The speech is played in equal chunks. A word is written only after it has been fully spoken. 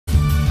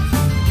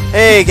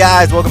Hey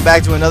guys, welcome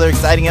back to another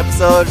exciting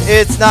episode.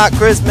 It's not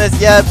Christmas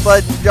yet,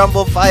 but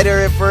Rumble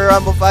Fighter, for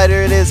Rumble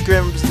Fighter it is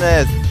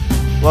Christmas.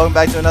 Welcome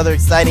back to another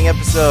exciting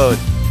episode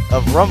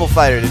of Rumble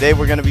Fighter. Today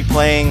we're going to be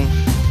playing,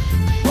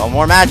 well,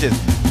 more matches.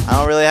 I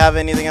don't really have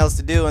anything else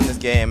to do in this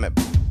game,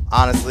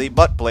 honestly,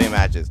 but play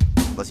matches.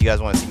 Unless you guys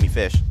want to see me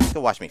fish. Let's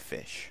go watch me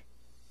fish.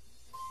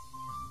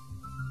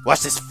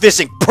 Watch this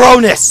fishing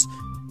proness!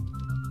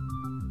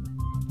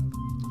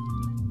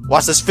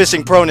 Watch this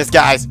fishing proness,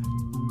 guys!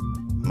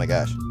 Oh my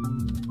gosh.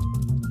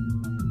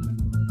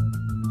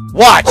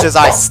 Watch as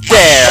I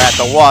stare at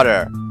the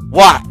water.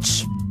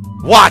 Watch.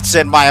 Watch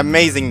at my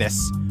amazingness.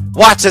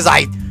 Watch as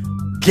I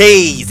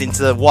gaze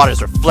into the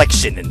water's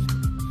reflection and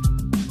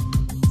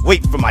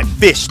wait for my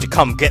fish to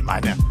come get my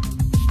man.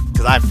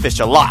 Because I fish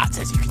a lot,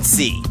 as you can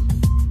see.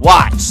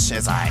 Watch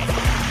as I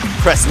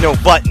press no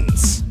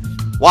buttons.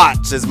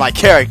 Watch as my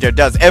character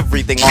does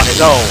everything on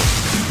his own.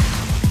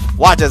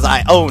 Watch as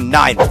I own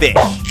 9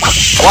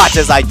 fish. Watch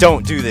as I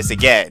don't do this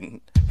again.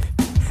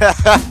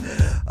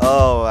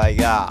 Oh my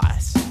gosh.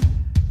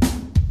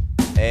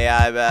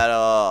 AI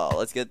battle.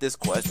 Let's get this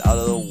quest out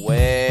of the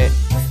way.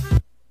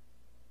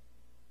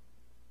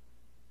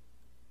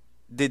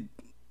 Did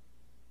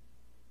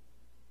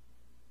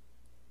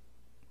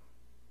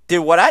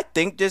what I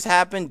think just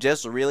happened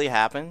just really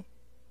happen?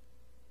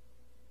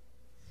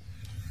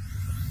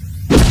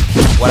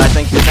 What I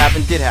think just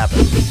happened did happen.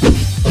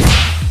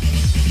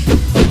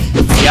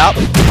 Yup,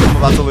 I'm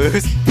about to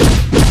lose.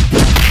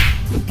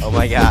 Oh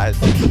my god.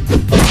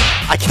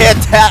 I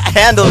can't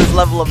handle this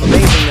level of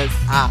amazingness.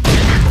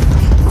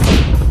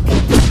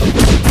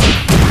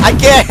 I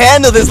can't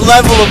handle this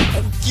level of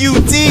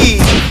QT.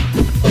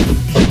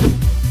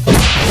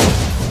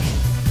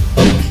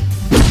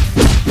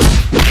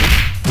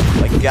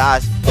 Oh my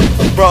gosh.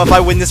 Bro, if I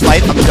win this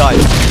fight, I'm done.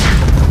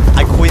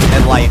 I quit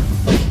at life.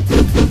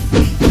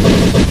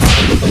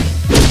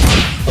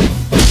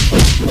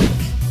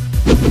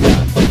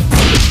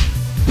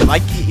 If I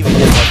can even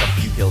get like a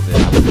few kills in,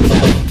 I would be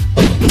happy.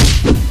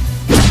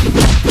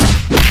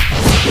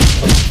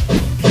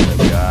 Oh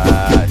my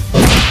gosh.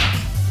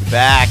 Get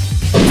back.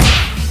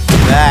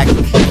 Get back.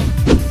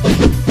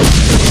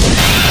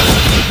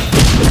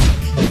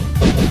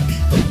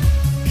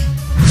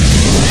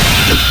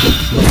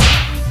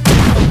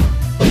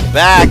 Get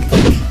back.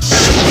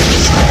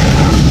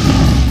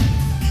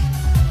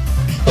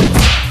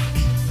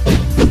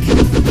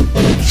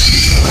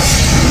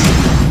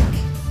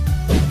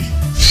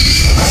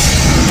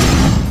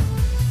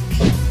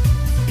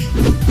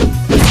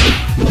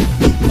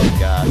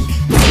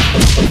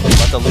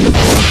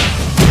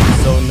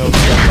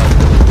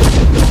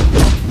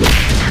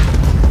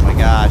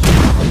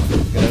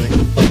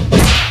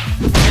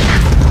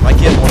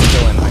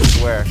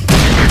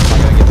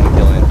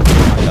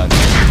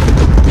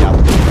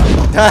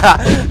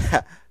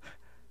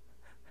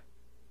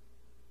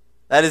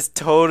 That is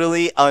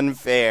totally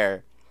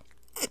unfair.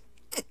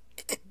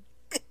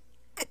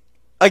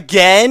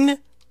 Again?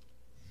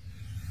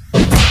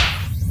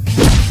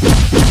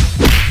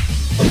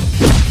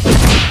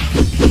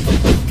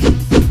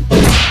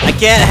 I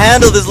can't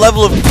handle this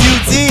level of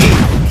QT.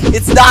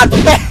 It's not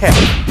fair.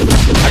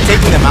 I'm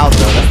taking them out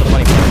though, that's the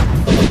funny part.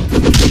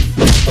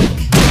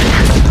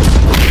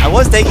 I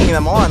was taking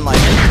them on like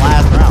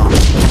last round.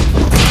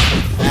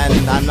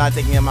 And I'm not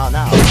taking them out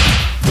now.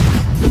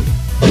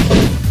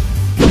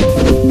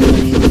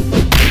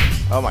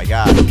 Oh my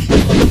god.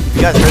 If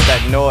you guys heard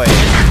that noise,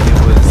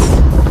 it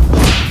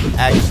was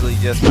actually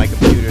just my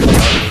computer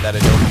telling me that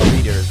Adobe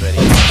Reader is ready.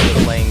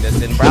 I'm playing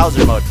this in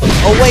browser mode.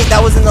 Oh wait,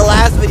 that was in the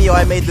last video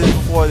I made this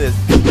before this.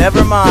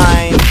 Never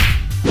mind.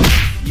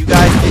 You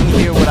guys didn't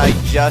hear what I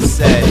just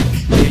said.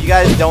 If you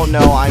guys don't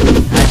know, I'm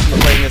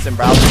actually playing this in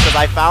browser because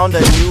I found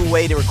a new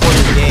way to record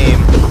the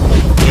game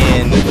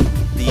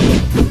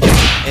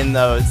in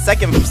the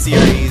second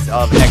series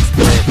of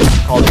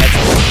XSplit called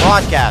XSplit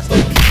Broadcaster,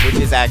 which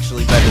is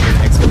actually better than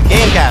XSplit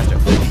Gamecaster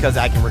because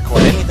I can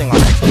record anything on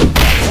XSplit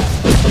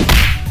Broadcaster.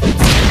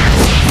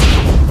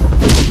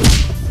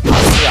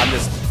 Honestly, I'm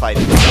just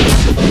fighting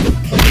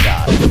the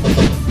god.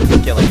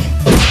 He's killing me.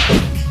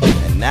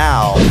 And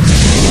now,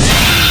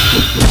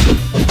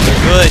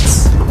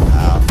 goods.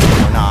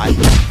 Or not.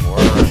 Or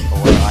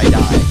I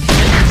die.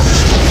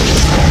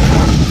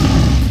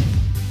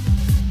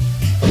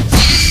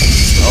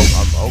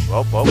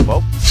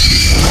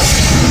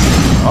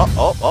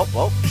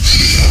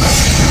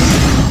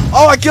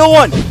 Oh, I killed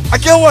one! I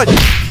killed one!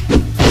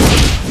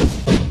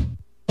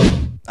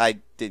 I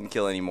didn't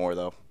kill any more,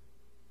 though.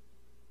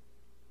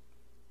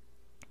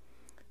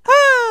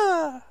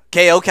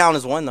 KO count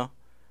is 1, though.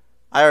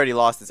 I already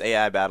lost this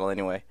AI battle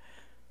anyway.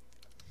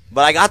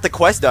 But I got the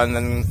quest done,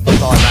 and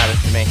that's all that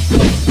matters to me.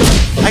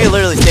 I can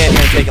literally stand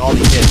here and take all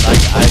these hits.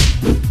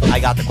 I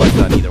got the quest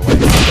done either way.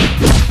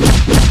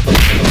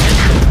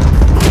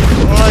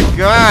 Oh my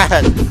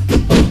god!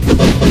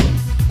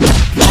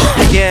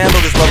 I can't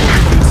handle this level of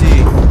QT.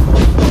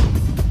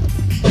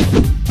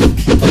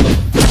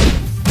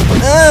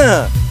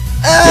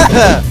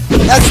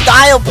 That's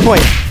style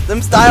point.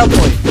 Them style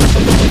points.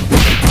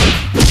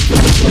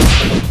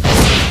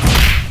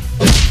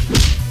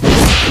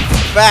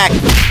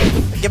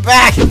 Get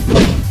back!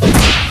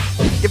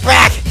 Get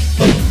back!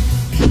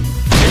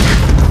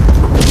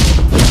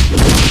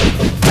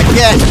 I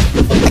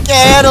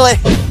can't handle it!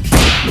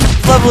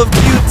 This level of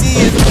QT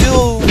is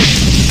too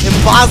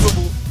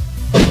impossible.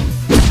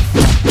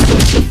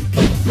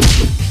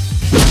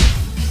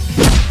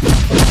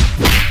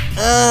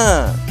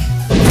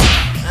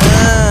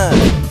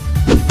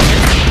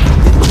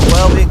 Did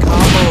 12 hit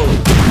combo.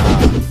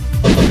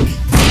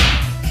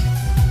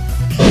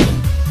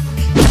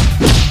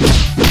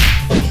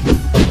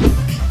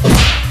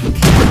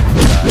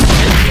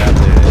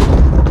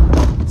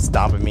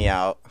 Stomping me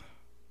out.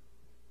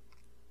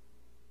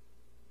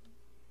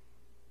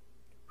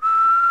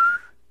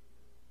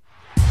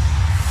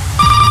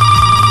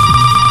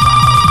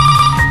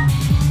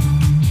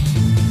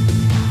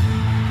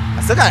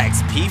 I still got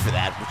XP for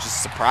that, which is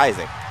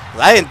surprising.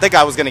 I didn't think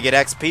I was gonna get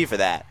XP for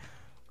that.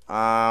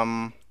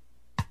 Alright,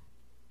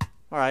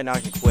 now I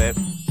can quit.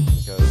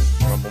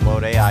 Because Rumble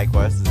Mode AI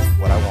quest is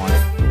what I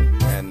wanted.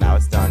 And now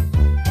it's done.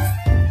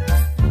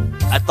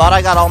 I thought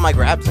I got all my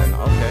grabs in.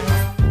 Okay.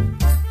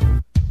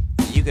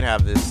 You can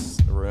have this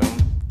room,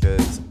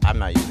 because I'm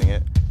not using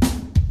it.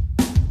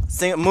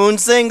 Moon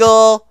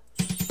single!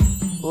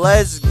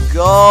 Let's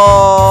go!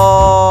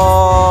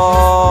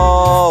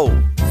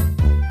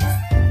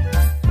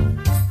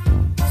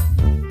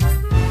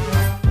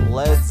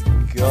 Let's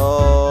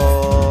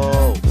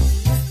go!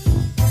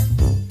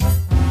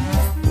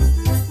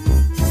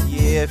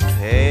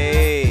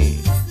 TFK!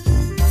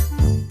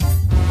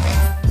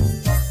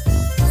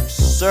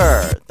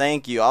 Sir,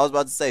 thank you. I was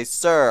about to say,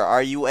 sir,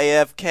 are you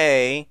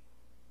AFK?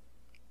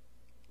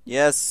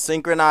 Yes,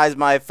 synchronize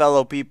my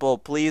fellow people.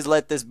 Please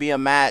let this be a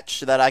match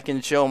so that I can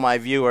show my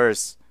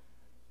viewers.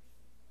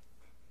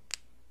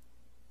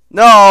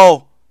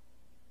 No!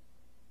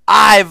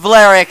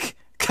 Valeric!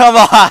 Come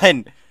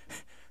on!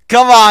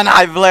 Come on,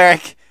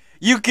 Valeric!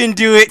 You can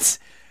do it!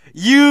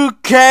 You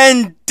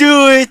can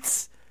do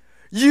it!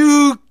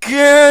 You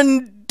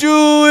can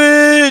do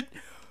it!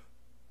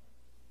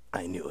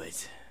 I knew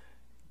it.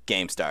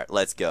 Game start.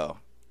 Let's go.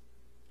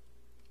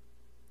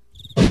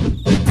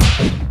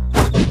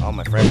 Oh,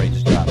 my frame rate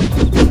just dropped.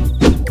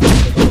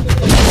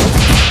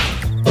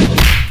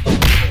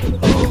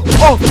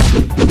 Oh!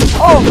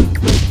 Oh!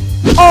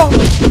 Oh!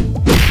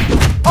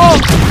 Oh!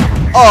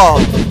 Oh!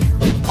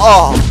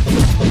 Oh!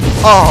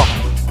 Oh!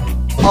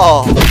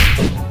 Oh!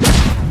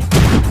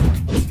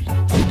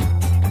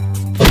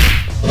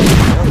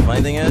 You know the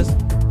funny thing is,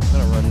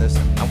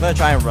 I'm gonna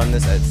try and run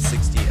this at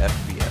 60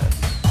 FPS.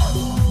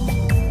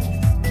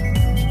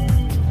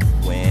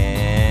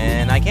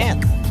 When I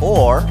can.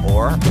 Or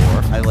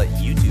I let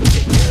YouTube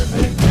take care of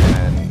it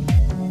and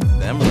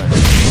them run it at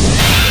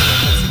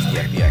 60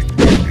 FPS.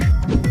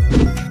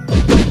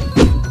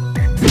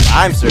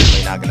 I'm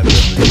certainly not gonna be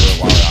able to do it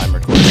while I'm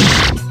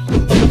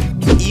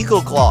recording.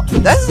 Eagle Claw.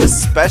 That's a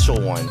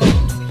special one.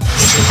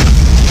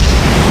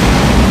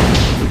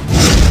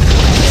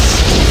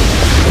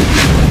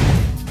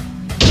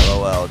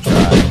 LOL,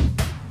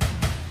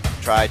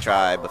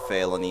 try, but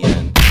fail in the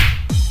end.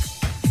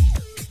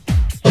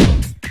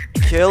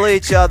 Kill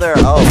each other.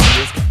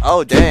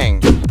 Oh,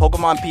 dang.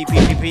 Pokemon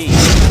PPPP.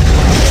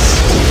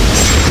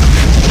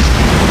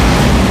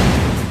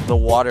 The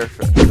water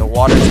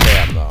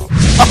spam though.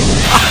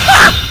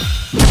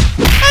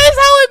 That is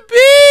how it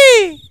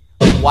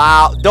be.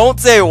 Wow. Don't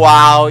say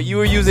wow. You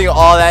were using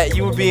all that.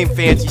 You were being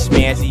fancy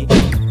schmancy.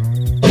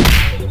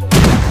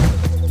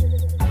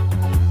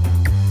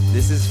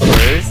 This is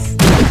first.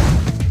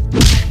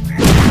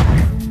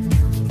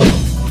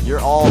 You're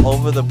all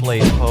over the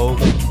place, Poke.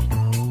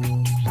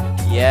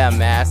 Yeah,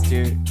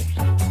 master.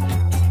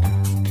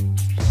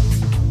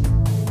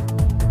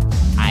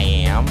 I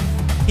am.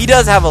 He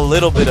does have a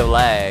little bit of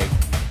lag,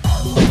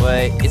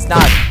 but it's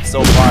not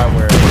so far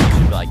where you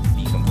should like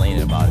be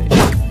complaining about it,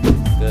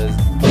 because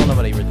don't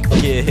nobody really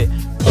get.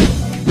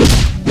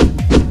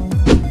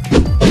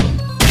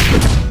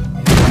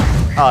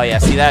 Oh yeah,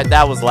 see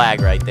that was lag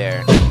right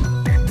there.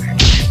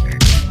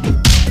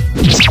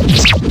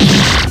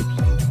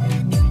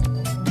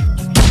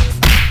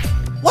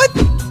 What?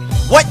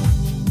 What?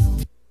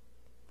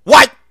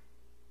 What?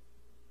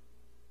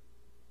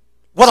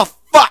 What the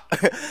fuck?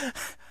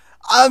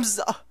 I'm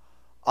so...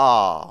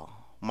 Oh,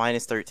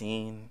 minus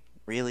 13.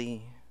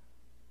 Really?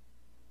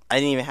 I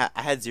didn't even have...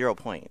 I had 0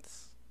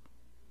 points.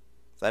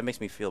 So that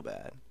makes me feel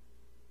bad.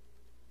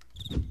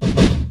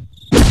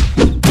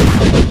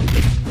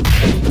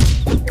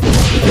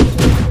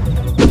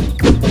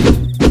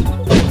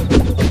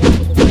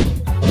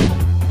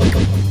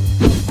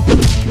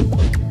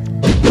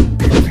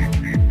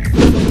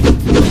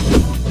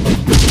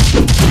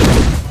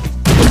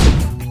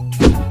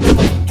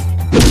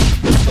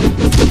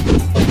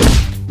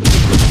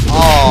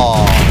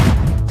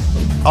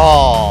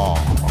 Oh,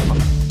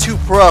 too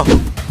pro.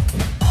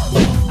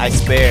 I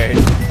spared.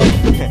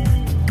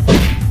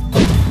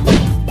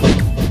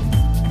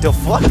 The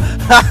fuck?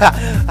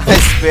 I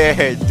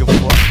spared. The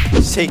fuck?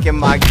 Shaking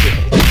my kid.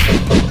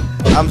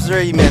 I'm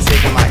sure you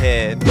mistaken my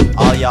head.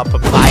 All y'all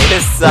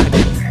papayas suck.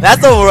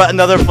 That's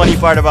another funny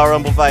part about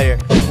Rumble Fighter.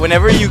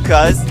 Whenever you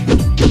cuss,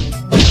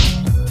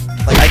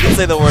 like I can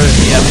say the word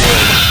the F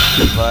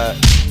word, but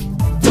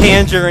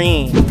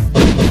tangerine.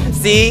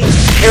 See,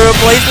 it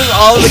replaces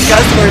all of the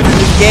cuss words in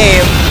this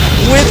game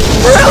with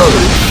fruit.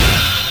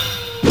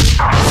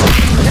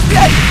 Isn't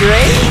that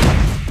great?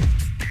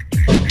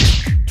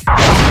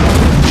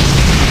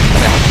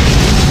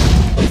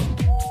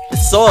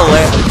 It's so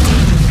hilarious.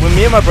 When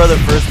me and my brother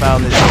first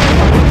found this game,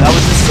 that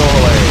was just so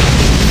hilarious.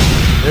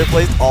 They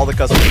replaced all the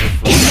cuss words with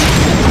fruit.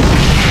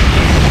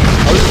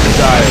 I was just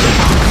tired.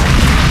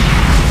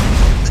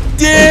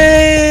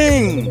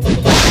 Ding!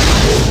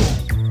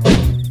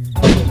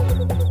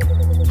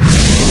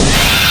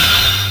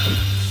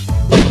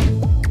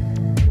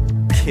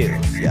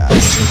 Kills, yeah.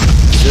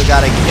 Still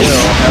gotta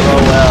kill,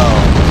 LOL.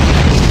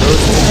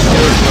 Those 2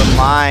 kills were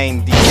mine,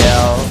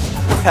 DL.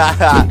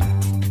 Haha.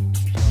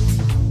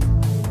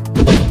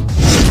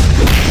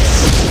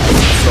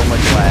 So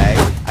much lag.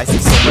 I see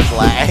so much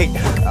lag.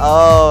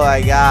 Oh my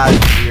god,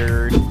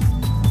 weird.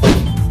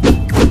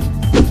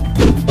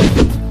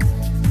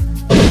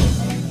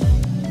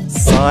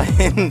 Son.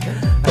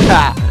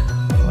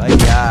 Oh my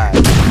god.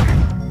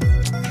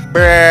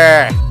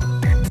 Brr.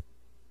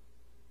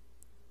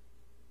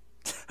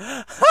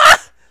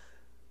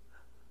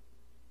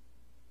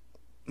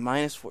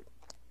 -4.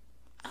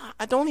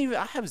 I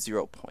have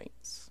 0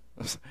 points.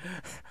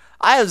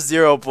 I have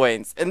 0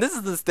 points. And this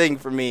is the thing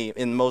for me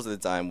in most of the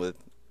time with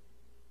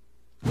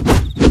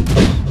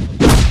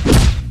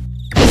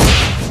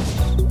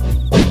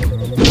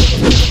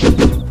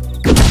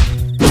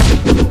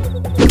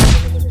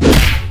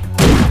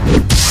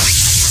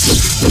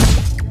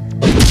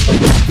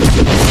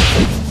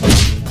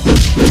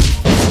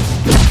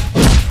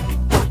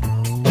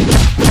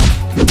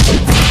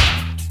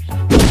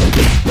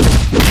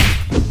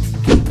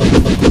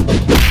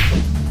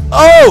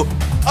Oh!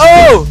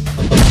 Oh!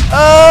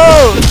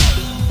 Oh!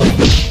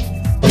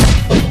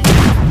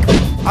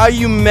 Are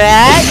you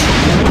mad?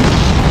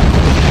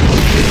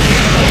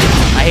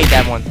 I hate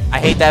that one. I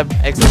hate that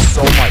EXOS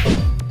so much.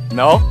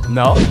 No?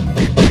 No?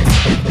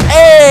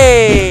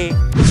 Hey!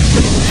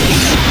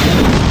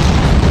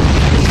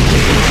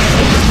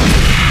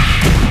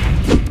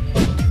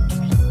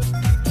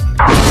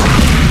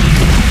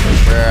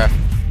 Bruh.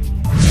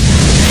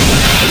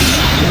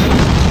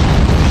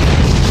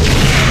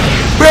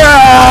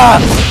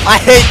 I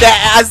hate that.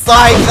 I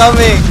saw it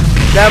coming.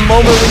 That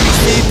moment when you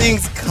see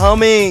things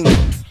coming.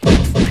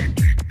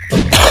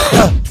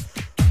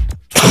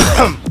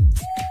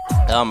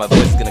 Oh, my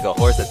voice is gonna go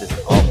hoarse at this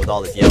with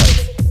all this yelling.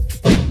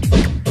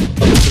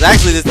 Because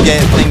actually, this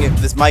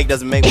mic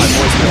doesn't make my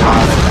voice go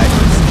loud. I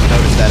actually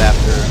noticed that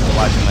after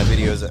watching my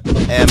videos,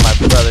 and my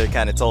brother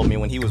kind of told me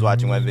when he was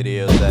watching my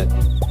videos that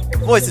the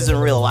voice isn't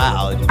real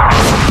loud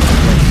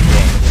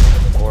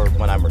or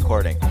when I'm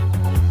recording.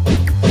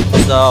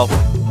 So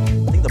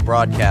I think the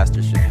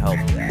broadcaster should help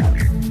that.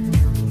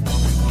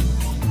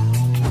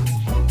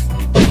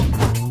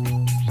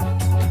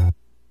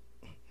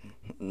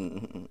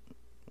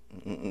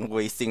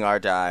 Wasting our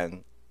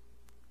time.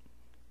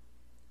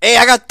 Hey,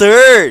 I got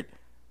 3rd!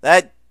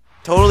 That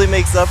totally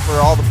makes up for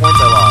all the points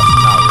I lost.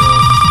 Not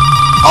really.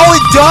 Oh,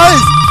 it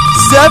does!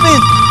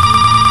 7th!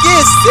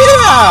 Get sit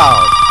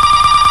down!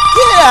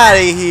 Get out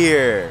of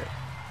here!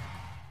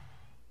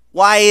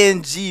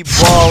 YNG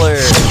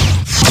baller!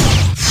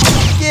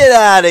 Get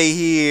out of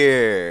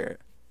here!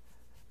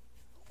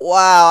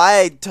 Wow,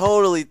 I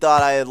totally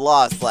thought I had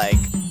lost, like,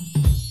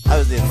 I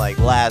was in, like,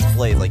 last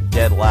place, like,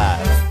 dead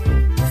last.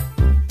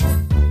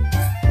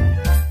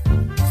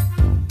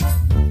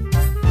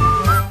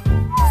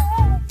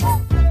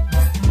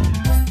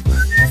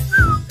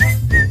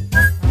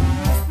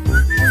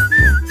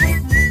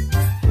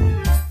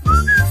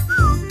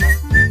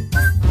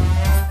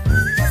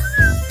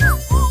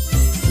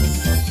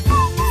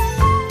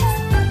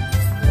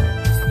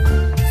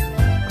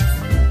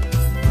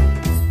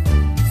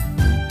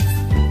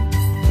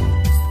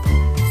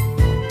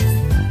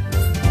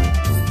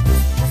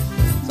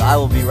 I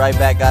will be right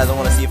back, guys. I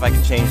want to see if I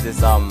can change this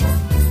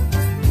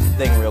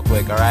thing real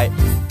quick, alright?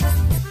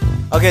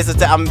 Okay, so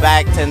I'm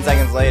back 10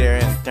 seconds later,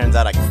 and it turns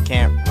out I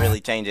can't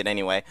really change it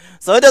anyway.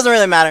 So it doesn't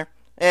really matter.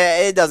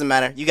 It doesn't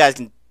matter. You guys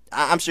can...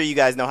 I'm sure you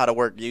guys know how to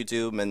work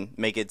YouTube and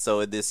make it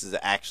so this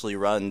actually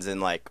runs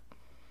in, like,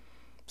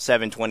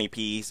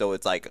 720p, so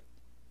it's, like,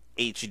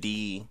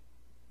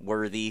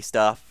 HD-worthy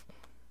stuff.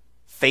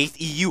 Faith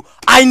EU.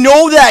 I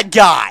know that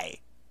guy!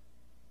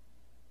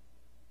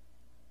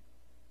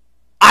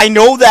 I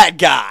know that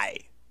guy.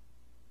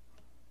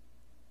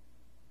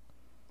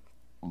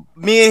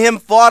 Me and him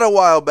fought a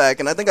while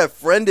back, and I think I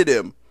friended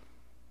him.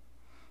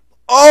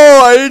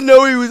 Oh, I didn't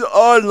know he was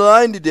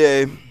online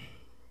today.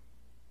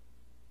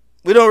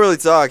 We don't really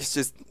talk. It's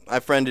just I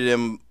friended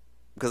him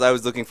because I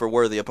was looking for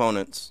worthy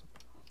opponents.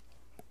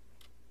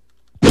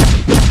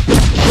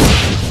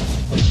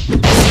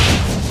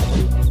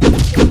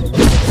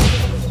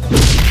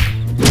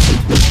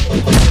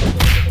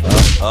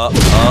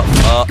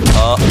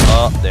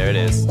 There it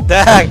is.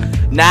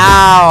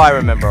 Now I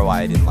remember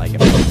why I didn't like him.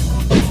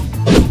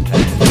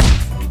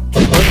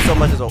 Wasn't so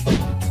much as a...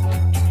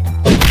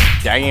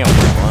 Damn,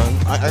 son.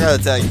 I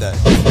gotta tell you that.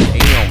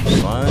 Damn,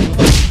 son.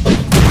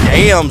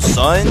 Damn,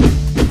 son.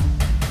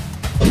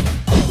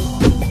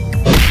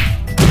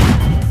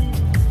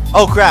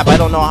 Oh crap, I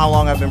don't know how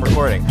long I've been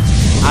recording.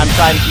 I'm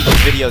trying to keep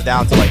this video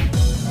down to like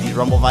these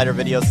Rumble Fighter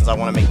videos since I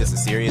want to make this a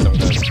series. I'm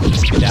gonna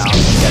keep it down so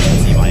you guys can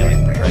see my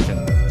like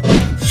progression.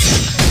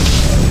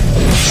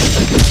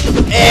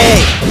 Hey!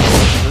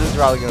 So this is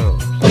probably gonna...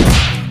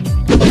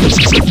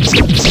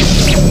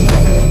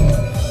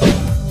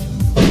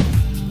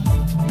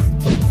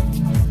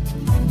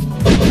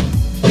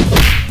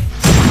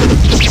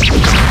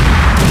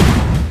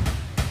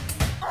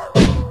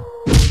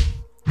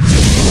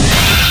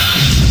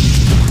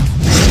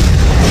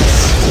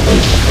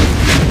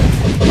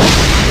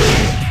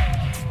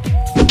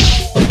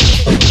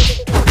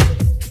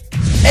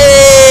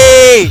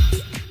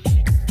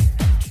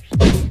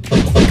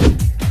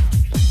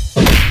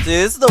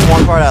 This is the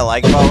one part I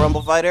like about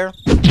Rumble Fighter,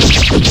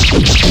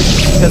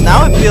 because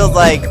now it feels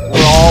like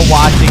we're all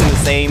watching the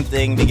same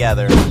thing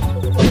together.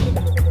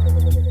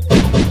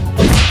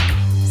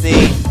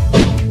 See?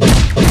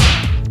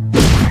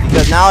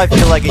 Because now I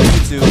feel like at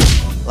YouTube,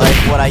 like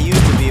what I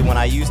used to be when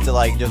I used to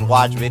like just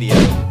watch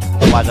videos,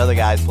 watch other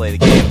guys play the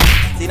game.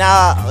 See,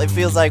 now it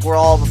feels like we're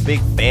all a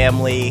big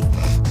family.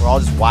 We're all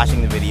just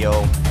watching the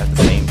video at the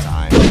same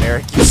time.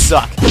 Eric, you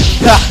suck.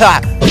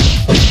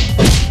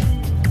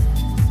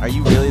 Are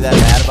you really that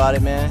mad about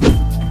it, man?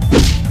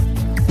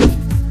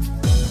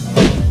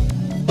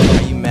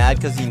 Are you mad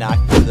because he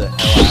knocked you the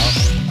hell out?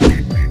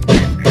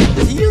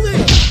 Is he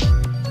using...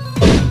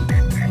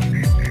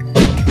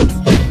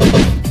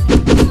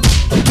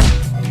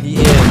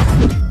 He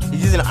is.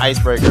 He's using an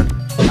icebreaker.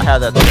 I had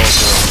that scroll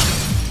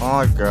too. Oh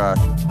my gosh.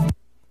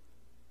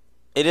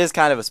 It is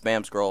kind of a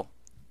spam scroll.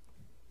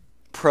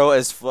 Pro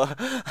as fuck.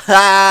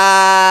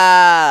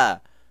 Ha!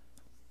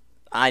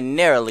 I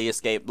narrowly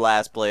escaped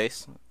last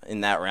place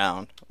in that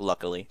round,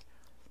 luckily.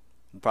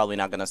 I'm probably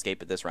not gonna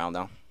escape it this round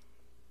though.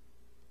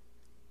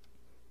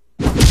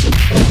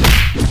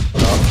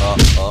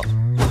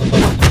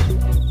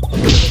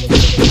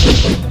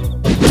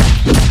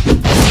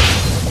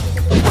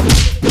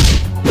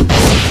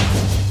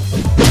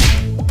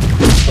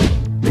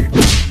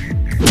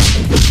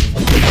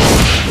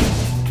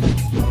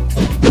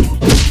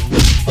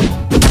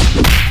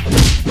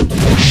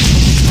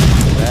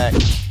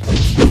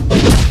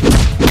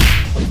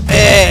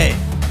 Hey!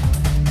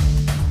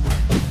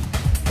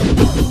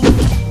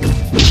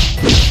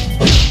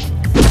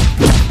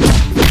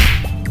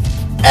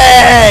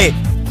 Hey!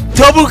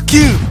 Double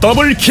kill!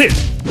 Double kill!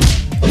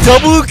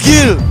 Double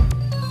kill!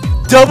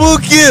 Double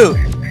kill!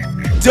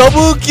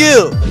 Double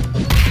kill!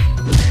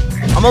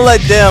 I'm gonna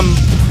let them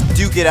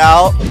duke it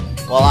out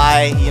while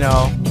I, you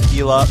know,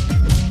 heal up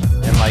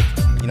and like,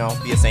 you know,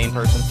 be a sane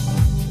person.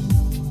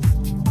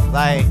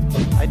 I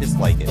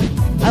dislike it.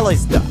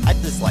 I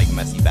dislike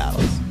messy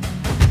battles.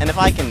 And if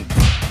I can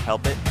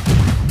help it.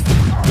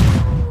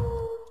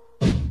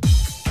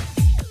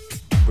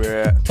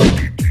 Bruh.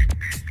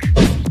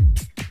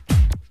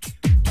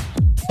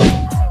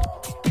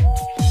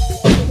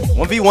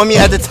 1v1 me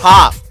at the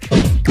top.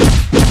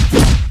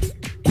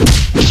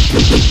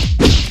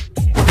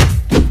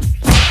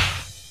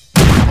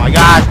 Oh my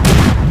god.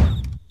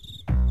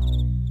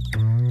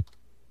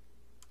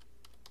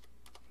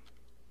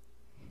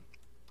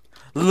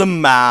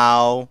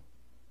 Lamau.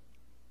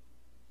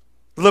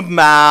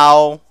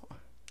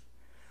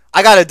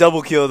 I got a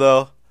double kill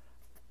though.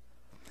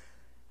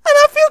 And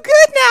I feel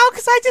good now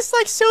because I just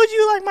like showed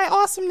you like my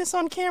awesomeness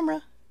on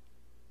camera.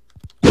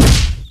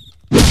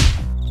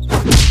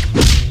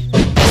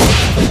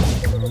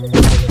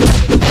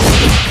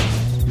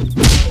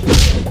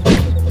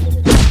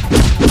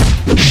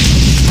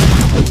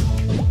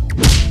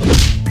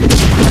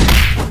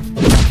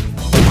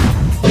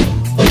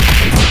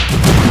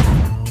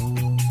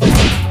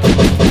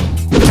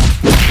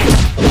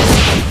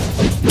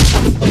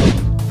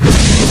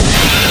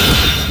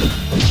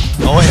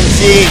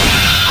 OMG,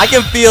 I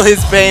can feel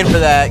his pain for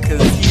that, cause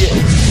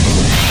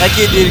that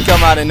kid did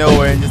come out of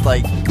nowhere and just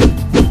like,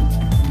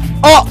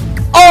 oh,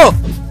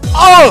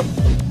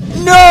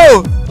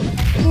 no,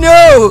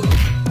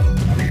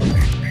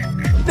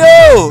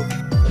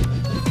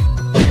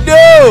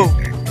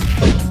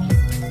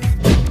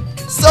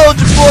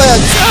 Soldier boy, I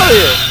tell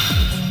you,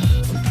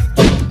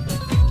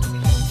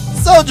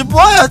 Soldier boy,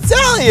 I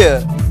tell you.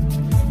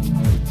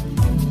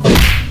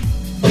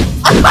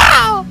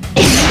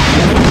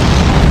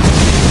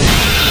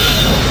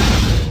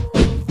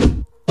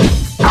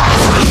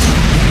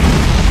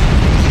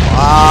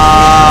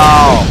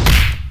 Wow!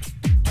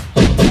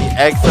 The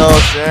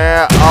EXOS,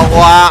 yeah. Oh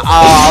wow! Oh, I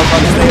was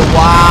about to say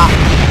wow!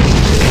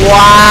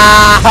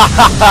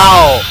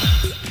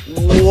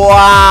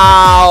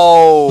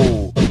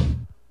 Wow!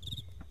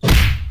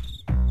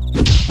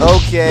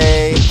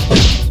 Okay.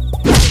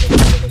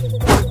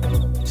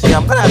 See,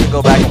 I'm gonna have to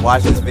go back and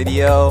watch this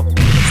video,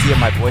 see if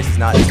my voice is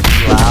not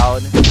too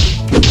loud,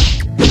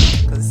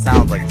 because it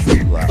sounds like it's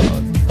too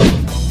loud.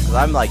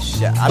 Cause I'm like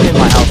I'm in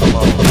my house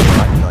alone. So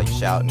I can like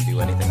shout and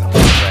do anything else.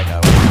 Right now.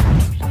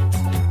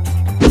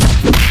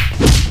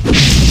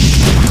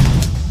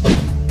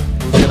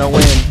 Who's gonna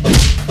win?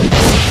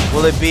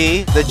 Will it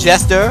be the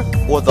Jester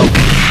or the?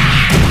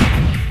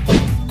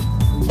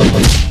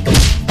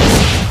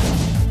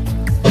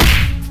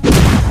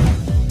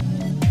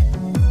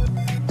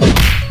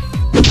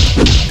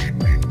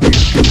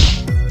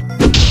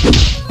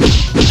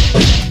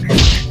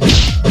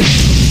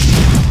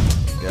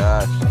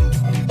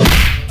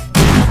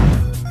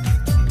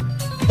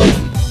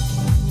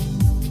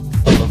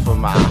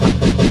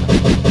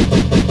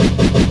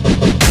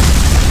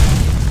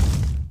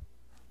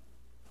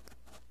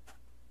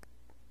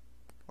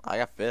 I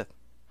got 5th.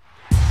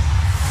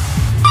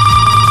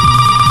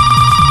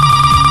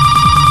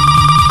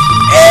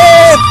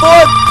 Hey,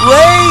 4th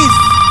place!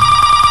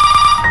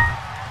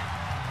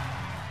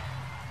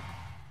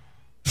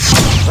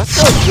 That's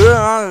still a good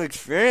amount of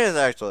experience,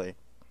 actually.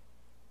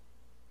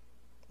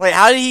 Wait,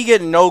 how did he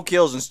get no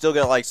kills and still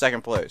get, like,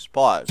 2nd place?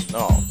 Pause.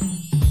 No.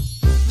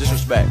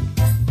 Disrespect.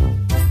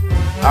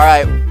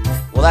 Alright.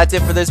 Well, that's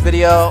it for this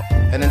video.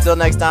 And until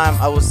next time,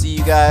 I will see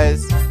you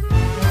guys.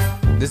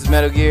 This is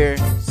Metal Gear,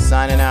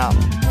 signing out.